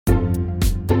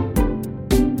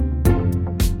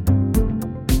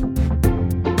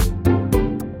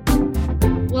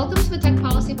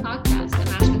Policy Podcast. I'm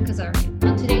Ashkan Kazarian.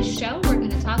 On today's show, we're going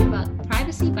to talk about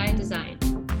privacy by design.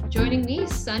 Joining me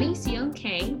is Sunny Seong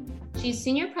Kang. She's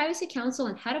Senior Privacy Counsel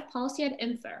and Head of Policy at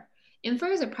Infer. Infer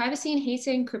is a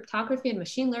privacy-enhancing cryptography and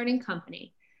machine learning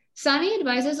company. Sunny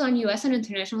advises on US and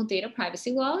international data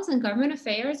privacy laws and government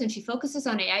affairs, and she focuses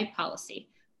on AI policy.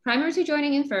 Prior to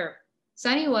joining Infer,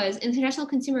 Sunny was International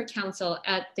Consumer Counsel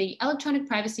at the Electronic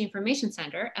Privacy Information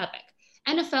Center, EPIC,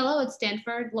 and a fellow at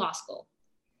Stanford Law School.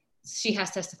 She has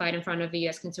testified in front of the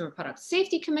US Consumer Product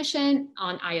Safety Commission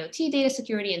on IoT data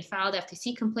security and filed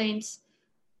FTC complaints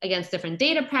against different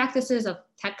data practices of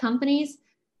tech companies.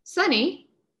 Sunny,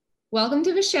 welcome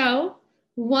to the show.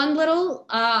 One little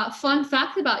fun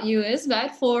fact about you is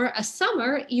that for a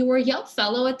summer, you were Yelp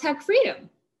Fellow at Tech Freedom.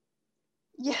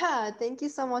 Yeah, thank you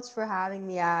so much for having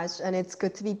me, Ash. And it's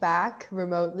good to be back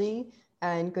remotely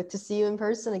and good to see you in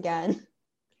person again.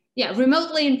 Yeah,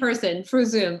 remotely in person through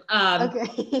Zoom.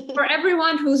 Okay. For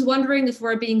everyone who's wondering if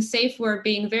we're being safe, we're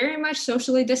being very much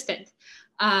socially distant.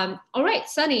 All right,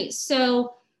 Sunny.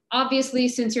 So obviously,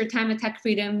 since your time at Tech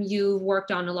Freedom, you've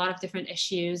worked on a lot of different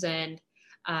issues and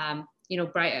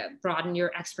broaden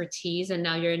your expertise. And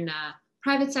now you're in the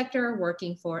private sector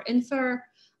working for Infer.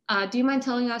 Do you mind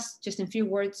telling us just in a few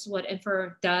words what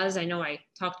Infer does? I know I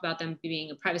talked about them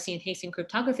being a privacy-enhancing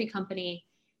cryptography company.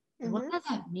 Mm-hmm. What does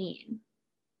that mean?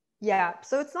 Yeah,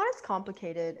 so it's not as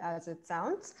complicated as it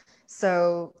sounds.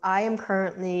 So I am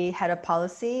currently head of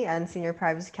policy and senior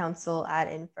privacy counsel at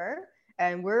Infer,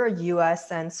 and we're a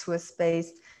US and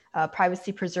Swiss-based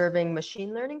privacy-preserving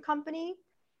machine learning company.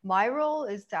 My role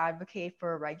is to advocate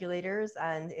for regulators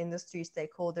and industry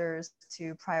stakeholders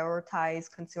to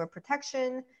prioritize consumer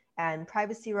protection and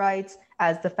privacy rights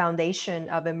as the foundation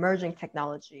of emerging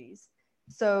technologies.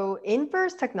 So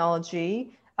Infer's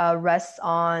technology rests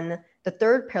on the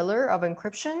third pillar of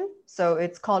encryption. So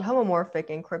it's called homomorphic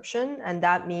encryption. And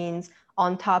that means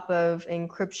on top of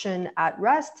encryption at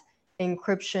rest,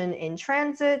 encryption in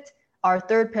transit, our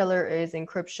third pillar is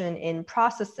encryption in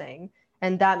processing.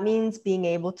 And that means being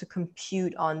able to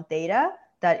compute on data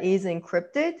that is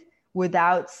encrypted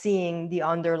without seeing the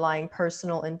underlying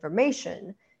personal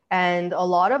information. And a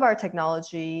lot of our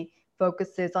technology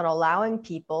focuses on allowing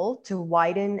people to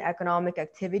widen economic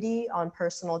activity on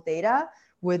personal data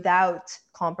without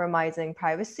compromising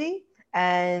privacy.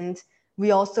 And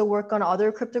we also work on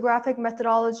other cryptographic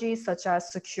methodologies such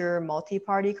as secure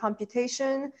multi-party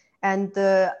computation. And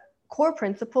the core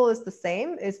principle is the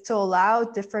same, is to allow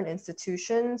different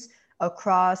institutions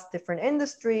across different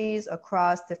industries,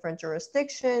 across different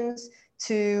jurisdictions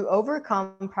to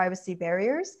overcome privacy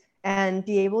barriers and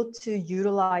be able to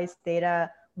utilize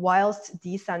data whilst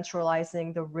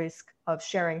decentralizing the risk of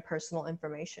sharing personal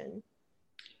information.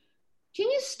 Can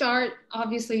you start,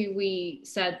 obviously we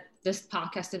said this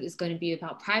podcast is going to be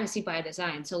about privacy by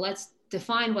design. So let's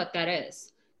define what that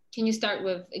is. Can you start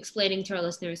with explaining to our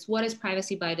listeners, what is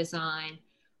privacy by design?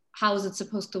 How is it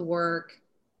supposed to work?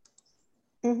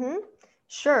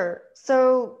 Sure.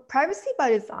 So privacy by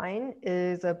design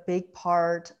is a big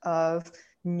part of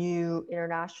new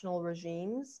international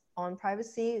regimes on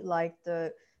privacy, like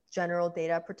the General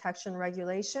Data Protection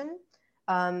Regulation.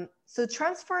 So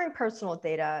transferring personal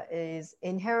data is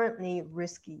inherently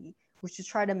risky. We should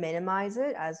try to minimize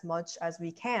it as much as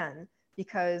we can,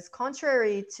 because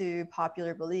contrary to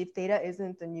popular belief, data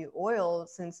isn't the new oil,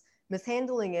 since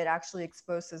mishandling it actually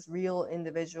exposes real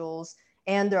individuals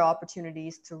and their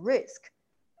opportunities to risk.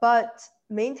 But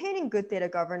maintaining good data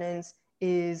governance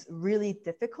is really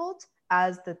difficult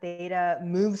as the data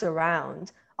moves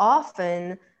around.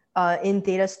 Often, in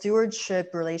data stewardship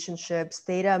relationships,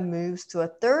 data moves to a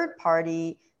third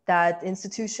party that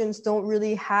institutions don't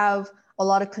really have a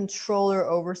lot of control or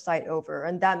oversight over.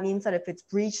 And that means that if it's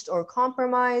breached or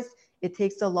compromised, it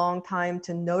takes a long time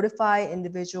to notify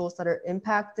individuals that are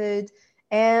impacted.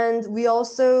 And we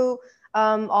also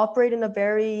operate in a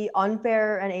very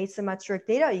unfair and asymmetric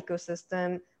data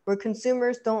ecosystem where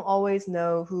consumers don't always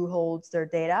know who holds their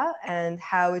data and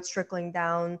how it's trickling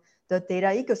down the data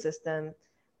ecosystem.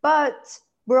 But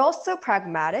we're also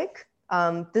pragmatic.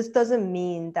 This doesn't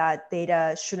mean that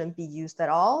data shouldn't be used at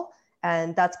all.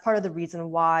 And that's part of the reason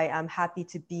why I'm happy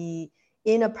to be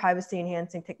in a privacy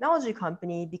enhancing technology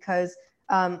company, because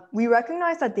we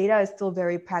recognize that data is still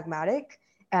very pragmatic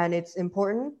and it's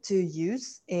important to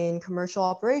use in commercial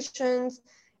operations.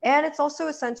 And it's also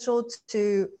essential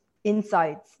to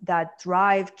insights that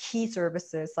drive key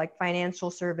services like financial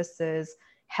services,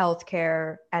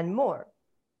 healthcare, and more.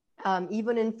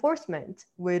 Even enforcement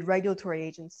with regulatory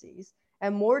agencies.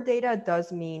 And more data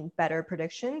does mean better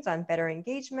predictions and better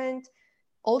engagement.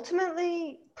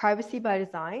 Ultimately, privacy by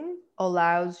design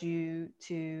allows you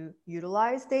to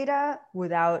utilize data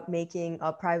without making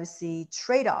a privacy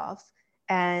trade-off.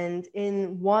 And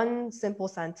in one simple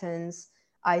sentence,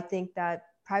 I think that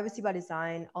privacy by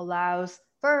design allows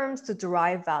firms to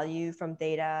derive value from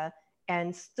data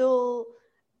and still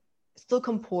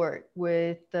comport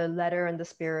with the letter and the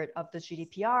spirit of the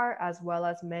GDPR, as well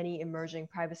as many emerging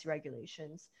privacy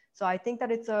regulations. So I think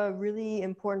that it's a really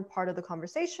important part of the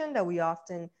conversation that we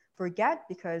often forget,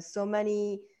 because so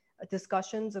many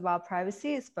discussions about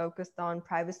privacy is focused on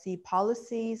privacy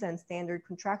policies and standard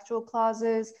contractual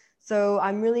clauses. So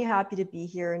I'm really happy to be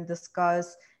here and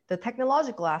discuss the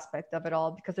technological aspect of it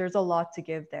all, because there's a lot to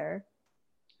give there.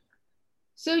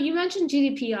 So you mentioned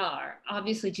GDPR.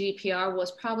 Obviously, GDPR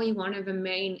was probably one of the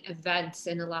main events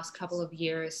in the last couple of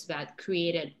years that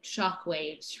created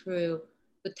shockwaves through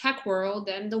the tech world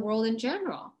and the world in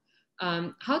general.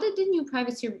 How did the new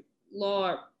privacy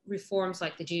law reforms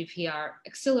like the GDPR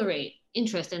accelerate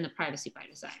interest in the privacy by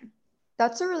design?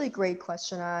 That's a really great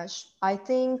question, Ash. I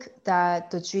think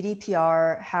that the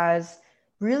GDPR has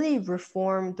really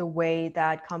reformed the way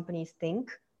that companies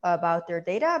think about their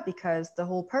data, because the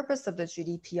whole purpose of the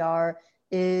GDPR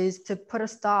is to put a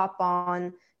stop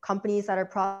on companies that are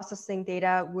processing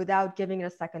data without giving it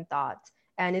a second thought.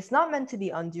 And it's not meant to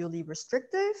be unduly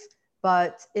restrictive,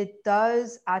 but it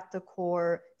does at the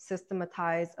core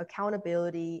systematize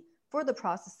accountability for the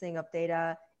processing of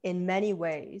data in many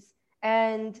ways.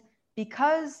 And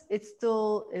because it's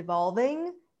still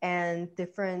evolving and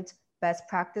different best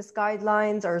practice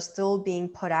guidelines are still being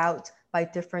put out by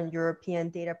different European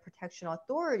data protection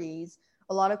authorities,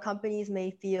 a lot of companies may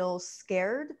feel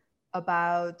scared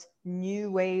about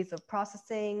new ways of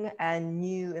processing and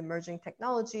new emerging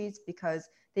technologies, because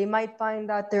they might find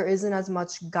that there isn't as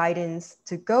much guidance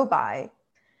to go by.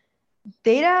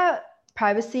 Data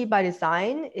privacy by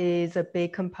design is a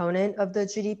big component of the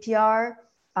GDPR.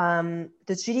 The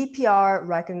GDPR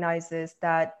recognizes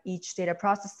that each data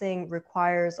processing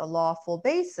requires a lawful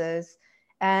basis,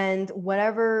 and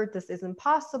whenever this isn't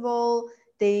possible,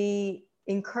 they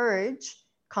encourage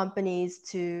companies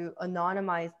to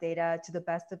anonymize data to the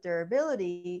best of their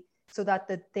ability, so that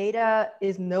the data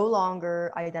is no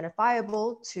longer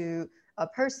identifiable to a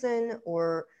person,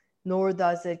 or nor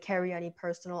does it carry any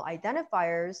personal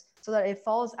identifiers, so that it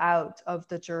falls out of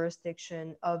the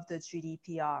jurisdiction of the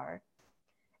GDPR.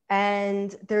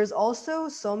 And there's also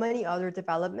so many other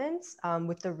developments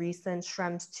with the recent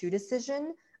Schrems II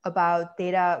decision about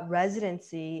data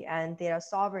residency and data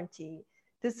sovereignty.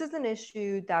 This is an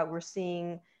issue that we're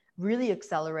seeing really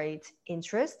accelerate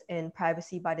interest in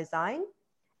privacy by design.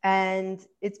 And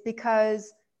it's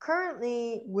because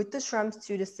currently with the Schrems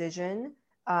II decision,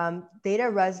 data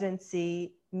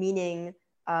residency, meaning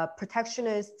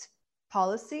protectionist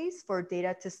policies for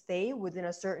data to stay within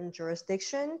a certain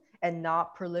jurisdiction and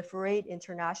not proliferate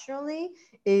internationally,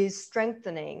 is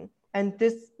strengthening. And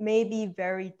this may be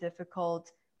very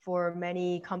difficult for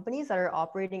many companies that are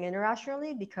operating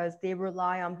internationally, because they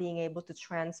rely on being able to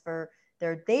transfer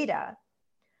their data.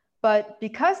 But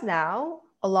because now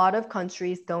a lot of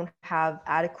countries don't have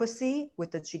adequacy with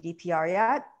the GDPR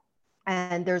yet,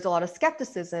 and there's a lot of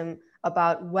skepticism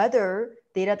about whether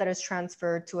data that is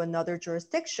transferred to another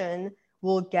jurisdiction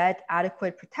will get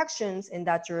adequate protections in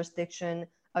that jurisdiction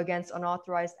against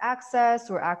unauthorized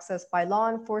access or access by law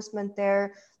enforcement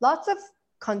there. Lots of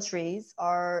countries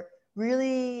are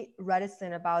really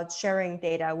reticent about sharing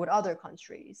data with other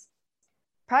countries.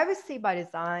 Privacy by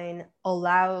design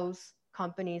allows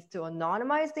companies to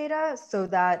anonymize data so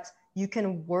that you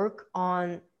can work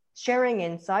on sharing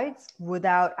insights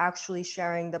without actually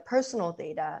sharing the personal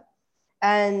data.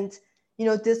 And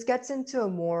this gets into a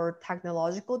more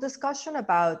technological discussion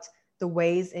about the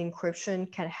ways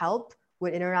encryption can help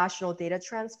with international data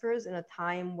transfers in a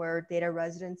time where data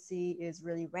residency is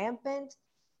really rampant.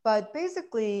 But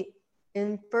basically,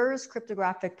 infers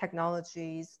cryptographic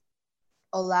technologies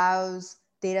allows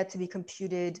data to be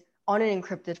computed on an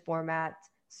encrypted format.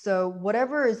 So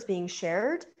whatever is being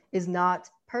shared is not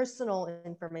personal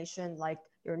information like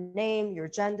your name, your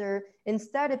gender.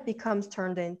 Instead, it becomes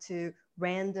turned into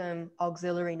random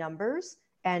auxiliary numbers.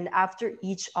 And after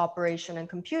each operation and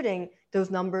computing,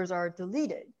 those numbers are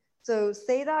deleted. So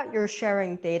say that you're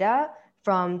sharing data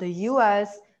from the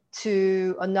US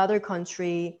to another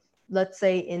country, let's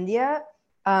say India,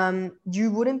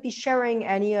 you wouldn't be sharing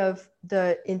any of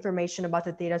the information about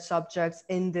the data subjects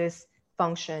in this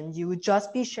function. You would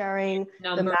just be sharing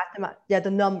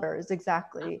the numbers,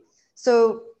 exactly.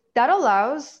 So that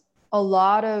allows a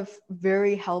lot of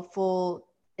very helpful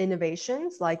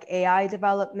innovations like AI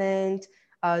development,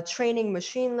 training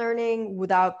machine learning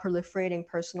without proliferating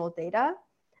personal data.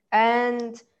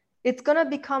 And it's going to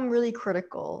become really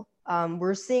critical.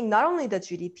 We're seeing not only the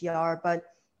GDPR, but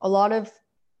a lot of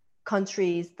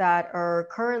countries that are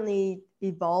currently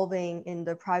evolving in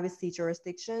the privacy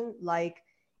jurisdiction, like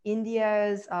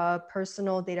India's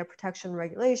personal data protection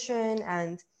regulation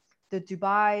and the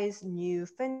Dubai's new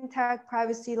fintech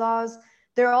privacy laws.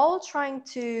 They're all trying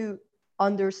to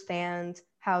understand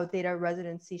how data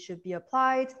residency should be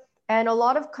applied. And a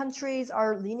lot of countries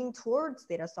are leaning towards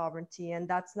data sovereignty, and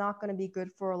that's not going to be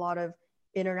good for a lot of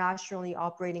internationally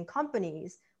operating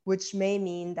companies, which may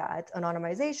mean that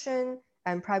anonymization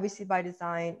and privacy by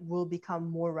design will become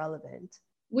more relevant.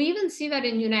 We even see that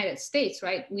in the United States,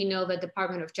 right? We know the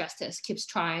Department of Justice keeps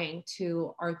trying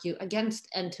to argue against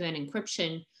end-to-end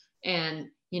encryption and,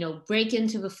 break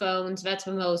into the phones. That's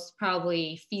the most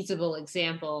probably feasible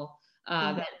example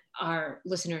that our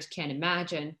listeners can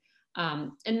imagine.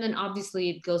 And then obviously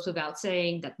it goes without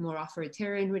saying that more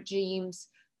authoritarian regimes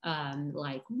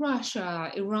like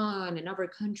Russia, Iran, and other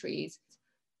countries,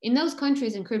 in those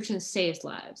countries, encryption saves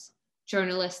lives.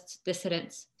 Journalists,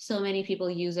 dissidents, so many people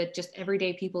use it, just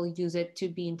everyday people use it to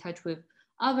be in touch with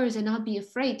others and not be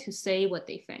afraid to say what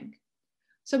they think.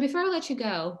 So before I let you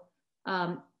go,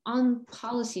 on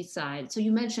policy side, so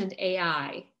you mentioned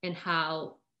AI and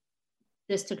how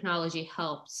this technology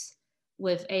helps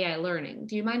with AI learning.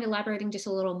 Do you mind elaborating just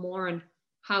a little more on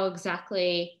how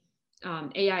exactly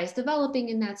AI is developing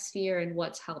in that sphere and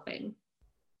what's helping?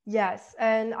 Yes,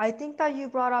 and I think that you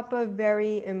brought up a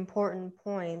very important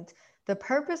point. The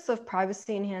purpose of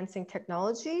privacy enhancing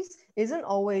technologies isn't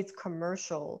always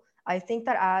commercial. I think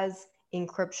that as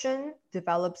encryption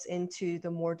develops into the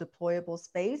more deployable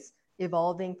space,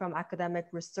 evolving from academic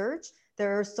research,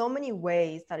 there are so many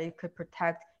ways that it could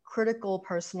protect critical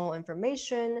personal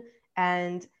information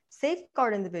and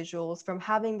safeguard individuals from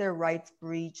having their rights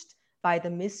breached by the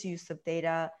misuse of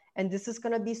data. And this is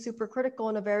going to be super critical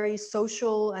in a very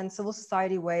social and civil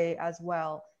society way as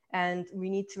well. And we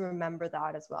need to remember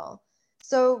that as well.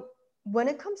 So when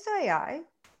it comes to AI,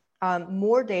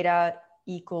 more data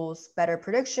equals better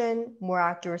prediction, more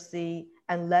accuracy,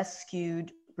 and less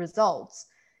skewed results.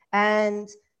 And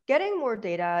getting more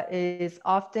data is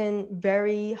often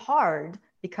very hard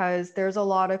because there's a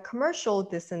lot of commercial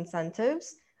disincentives.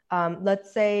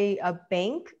 Let's say a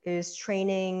bank is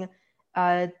training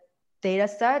a data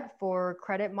set for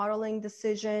credit modeling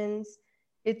decisions.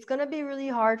 It's going to be really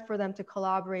hard for them to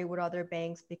collaborate with other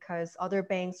banks because other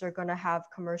banks are going to have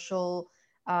commercial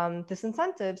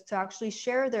disincentives to actually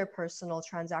share their personal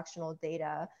transactional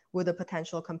data with a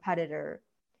potential competitor.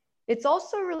 It's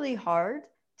also really hard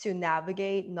to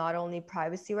navigate not only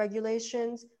privacy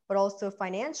regulations, but also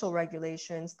financial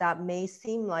regulations that may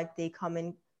seem like they come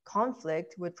in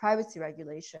conflict with privacy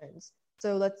regulations.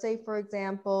 So let's say, for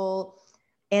example,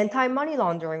 anti-money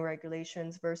laundering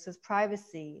regulations versus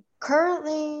privacy.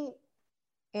 Currently,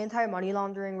 anti-money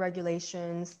laundering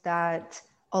regulations that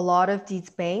a lot of these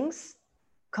banks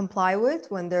comply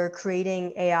with when they're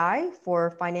creating AI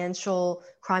for financial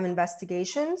crime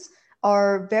investigations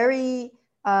are very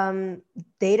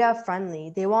data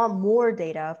friendly. They want more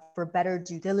data for better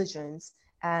due diligence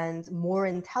and more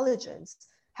intelligence.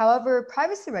 However,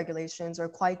 privacy regulations are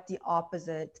quite the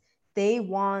opposite. They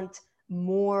want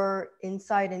more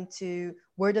insight into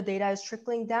where the data is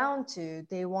trickling down to.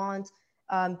 They want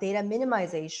data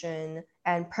minimization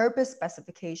and purpose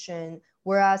specification,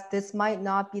 whereas this might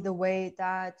not be the way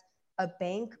that a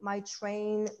bank might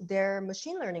train their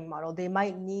machine learning model. They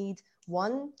might need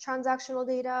one transactional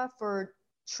data for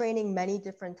training many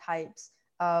different types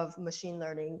of machine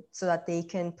learning so that they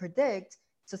can predict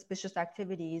suspicious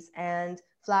activities and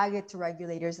flag it to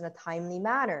regulators in a timely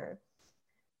manner.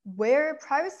 Where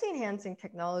privacy enhancing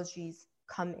technologies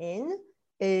come in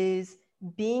is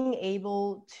being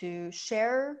able to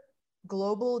share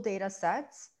global data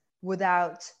sets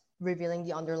without revealing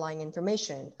the underlying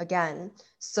information again.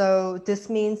 So this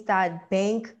means that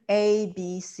bank A,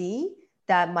 B, C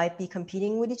that might be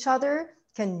competing with each other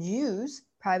can use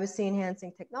privacy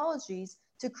enhancing technologies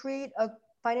to create a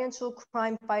financial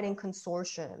crime fighting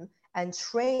consortium and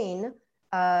train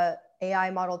an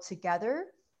AI model together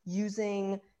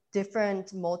using different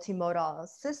multimodal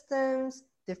systems,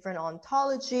 different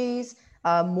ontologies,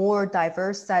 a more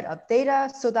diverse set of data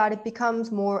so that it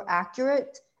becomes more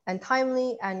accurate and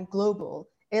timely and global.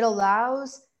 It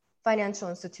allows financial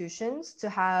institutions to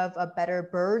have a better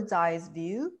bird's eye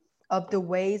view of the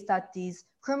ways that these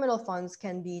criminal funds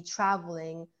can be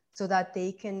traveling so that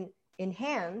they can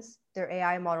enhance their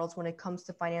AI models when it comes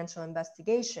to financial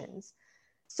investigations.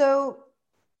 So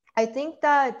I think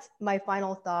that my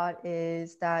final thought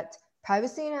is that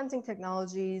privacy enhancing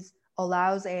technologies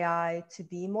allows AI to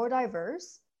be more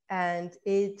diverse, and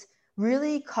it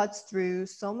really cuts through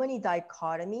so many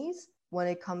dichotomies when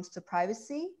it comes to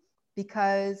privacy,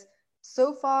 because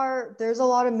so far there's a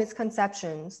lot of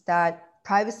misconceptions that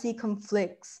privacy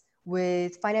conflicts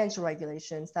with financial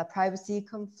regulations, that privacy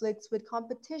conflicts with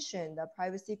competition, that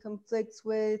privacy conflicts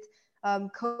with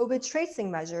COVID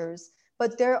tracing measures.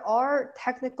 But there are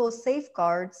technical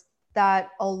safeguards that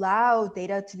allow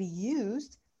data to be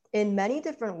used in many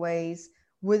different ways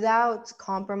without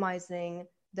compromising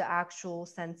the actual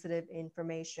sensitive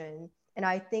information. And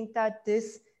I think that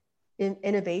this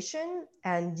innovation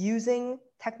and using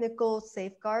technical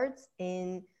safeguards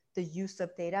in the use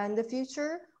of data in the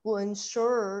future will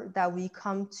ensure that we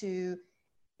come to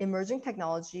emerging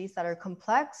technologies that are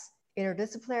complex,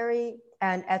 interdisciplinary,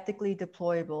 and ethically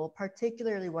deployable,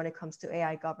 particularly when it comes to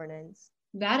AI governance.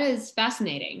 That is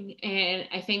fascinating. And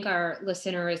I think our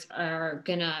listeners we're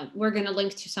gonna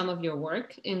link to some of your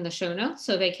work in the show notes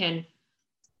so they can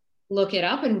look it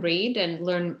up and read and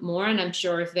learn more. And I'm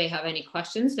sure if they have any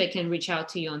questions, they can reach out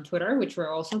to you on Twitter, which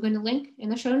we're also going to link in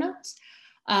the show notes.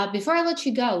 Before I let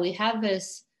you go, we have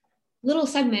this little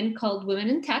segment called Women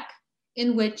in Tech,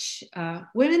 in which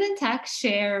women in tech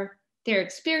share their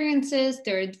experiences,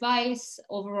 their advice,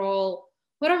 overall,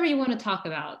 whatever you want to talk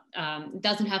about. It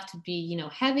doesn't have to be,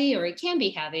 heavy, or it can be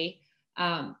heavy.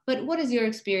 But what is your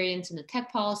experience in the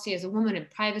tech policy as a woman in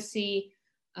privacy?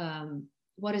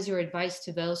 What is your advice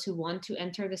to those who want to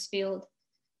enter this field?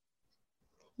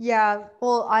 Yeah,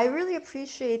 well, I really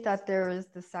appreciate that there is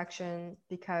this section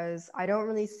because I don't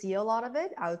really see a lot of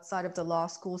it outside of the law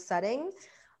school setting.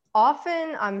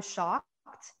 Often I'm shocked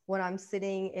when I'm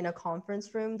sitting in a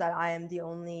conference room that I am the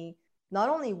only, not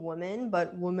only woman,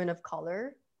 but women of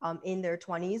color in their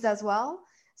 20s as well.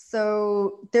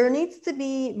 So there needs to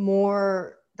be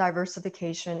more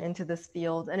diversification into this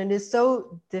field. And it is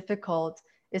so difficult,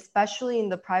 especially in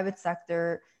the private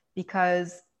sector,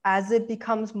 because as it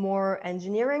becomes more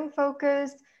engineering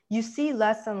focused, you see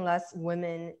less and less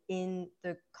women in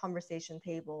the conversation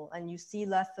table, and you see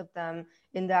less of them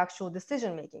in the actual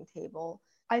decision-making table.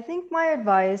 I think my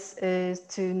advice is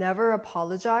to never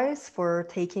apologize for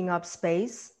taking up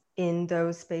space in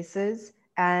those spaces,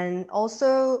 and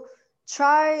also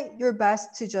try your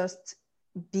best to just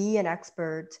be an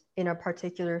expert in a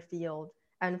particular field.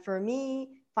 And for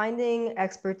me, finding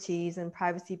expertise in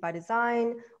privacy by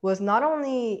design was not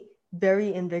only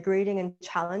very invigorating and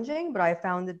challenging, but I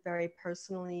found it very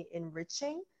personally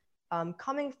enriching.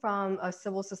 Coming from a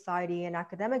civil society and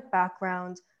academic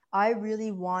background, I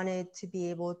really wanted to be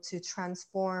able to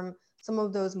transform some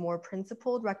of those more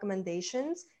principled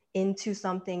recommendations into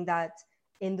something that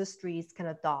industries can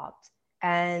adopt.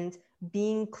 And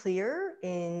being clear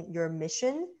in your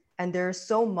mission, and there's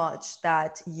so much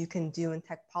that you can do in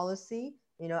tech policy.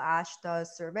 Ash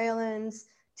does surveillance,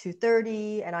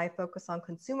 230, and I focus on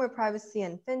consumer privacy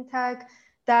and fintech,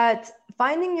 that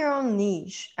finding your own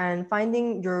niche and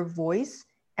finding your voice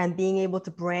and being able to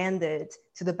brand it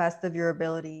to the best of your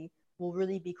ability will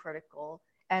really be critical.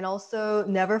 And also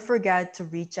never forget to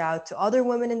reach out to other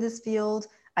women in this field.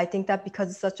 I think that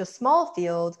because it's such a small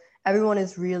field, everyone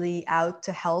is really out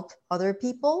to help other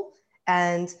people.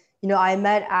 And I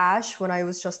met Ash when I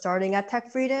was just starting at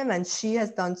Tech Freedom, and she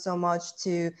has done so much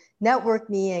to network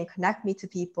me and connect me to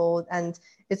people. And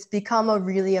it's become a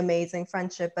really amazing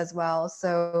friendship as well.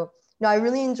 So, I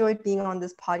really enjoyed being on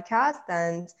this podcast.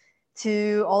 And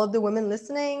to all of the women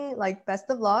listening, best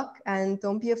of luck, and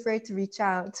don't be afraid to reach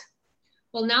out.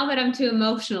 Well, now that I'm too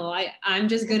emotional, I'm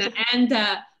just going to end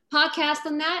the podcast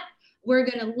on that. We're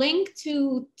going to link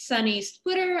to Sunny's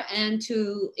Twitter and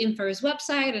to Infer's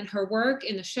website and her work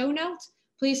in the show notes.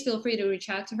 Please feel free to reach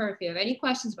out to her if you have any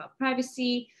questions about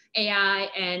privacy, AI,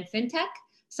 and fintech.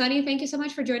 Sunny, thank you so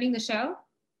much for joining the show.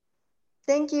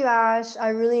 Thank you, Ash. I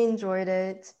really enjoyed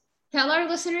it. Tell our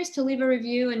listeners to leave a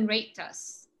review and rate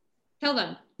us. Tell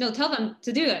them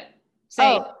to do it.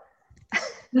 Say. Oh.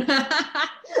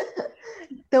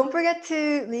 Don't forget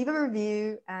to leave a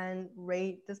review and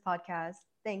rate this podcast.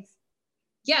 Thanks.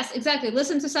 Yes, exactly.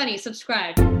 Listen to Sunny,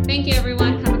 subscribe. Thank you,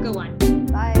 everyone. Have a good one.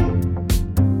 Bye.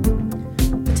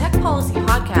 The Tech Policy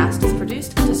Podcast is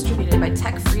produced and distributed by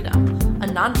Tech Freedom, a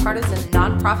nonpartisan,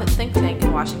 nonprofit think tank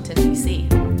in Washington, D.C.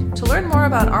 To learn more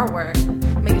about our work,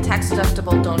 make a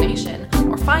tax-deductible donation,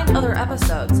 or find other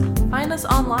episodes, find us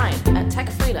online at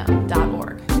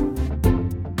techfreedom.org.